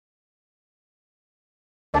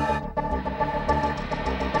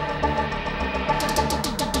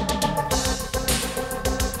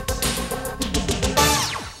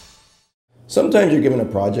Sometimes you're given a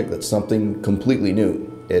project that's something completely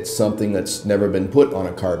new. It's something that's never been put on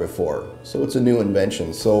a car before. So it's a new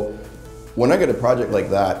invention. So when I get a project like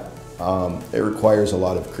that, it requires a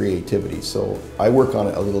lot of creativity. So I work on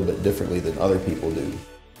it a little bit differently than other people do.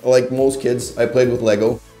 Like most kids, I played with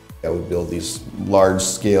Lego. I would build these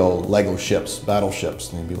large-scale Lego ships, battleships.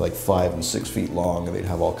 They'd be like 5 and 6 feet long, and they'd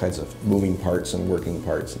have all kinds of moving parts and working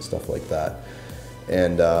parts and stuff like that.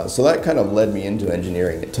 And so that kind of led me into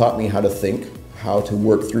engineering. It taught me how to think, how to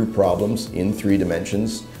work through problems in 3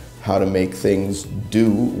 dimensions, how to make things do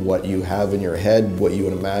what you have in your head, what you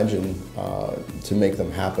would imagine to make them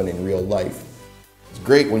happen in real life. It's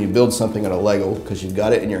great when you build something out of Lego because you've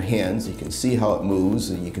got it in your hands, you can see how it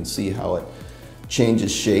moves and you can see how it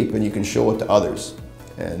changes shape, and you can show it to others.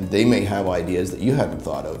 And they may have ideas that you hadn't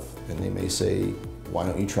thought of, and they may say, why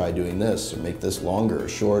don't you try doing this, or make this longer or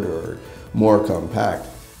shorter or more compact.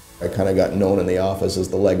 I kind of got known in the office as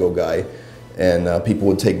the Lego guy, and people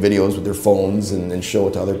would take videos with their phones and show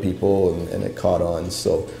it to other people, and it caught on.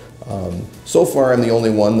 So so far I'm the only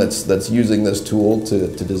one that's using this tool to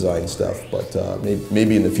design stuff, but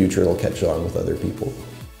maybe in the future it'll catch on with other people.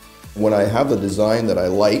 When I have the design that I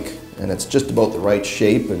like, and it's just about the right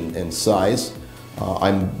shape and size,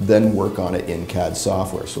 I then work on it in CAD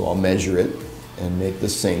software. So I'll measure it and make the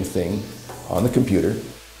same thing on the computer.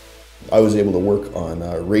 I was able to work on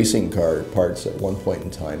racing car parts at one point in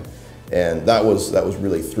time, and that was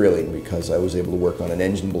really thrilling because I was able to work on an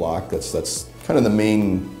engine block that's kind of the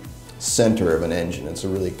main center of an engine. It's a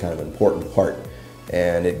really kind of important part,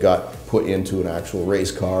 and it got put into an actual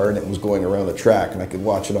race car, and it was going around the track, and I could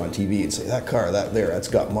watch it on TV and say, that car, that's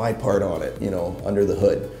got my part on it, you know, under the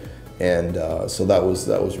hood. And so that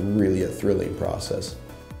was really a thrilling process.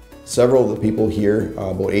 Several of the people here,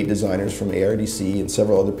 about 8 designers from ARDC and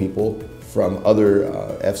several other people from other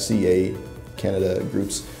FCA Canada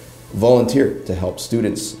groups, volunteered to help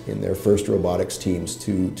students in their first robotics teams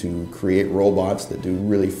to create robots that do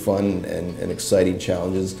really fun and exciting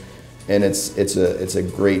challenges. And it's a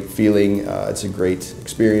great feeling, it's a great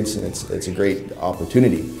experience, and it's a great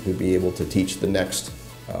opportunity to be able to teach the next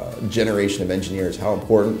generation of engineers how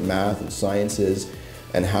important math and science is,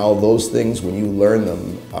 and how those things, when you learn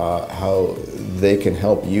them, how they can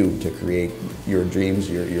help you to create your dreams,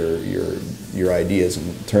 your ideas,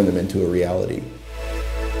 and turn them into a reality.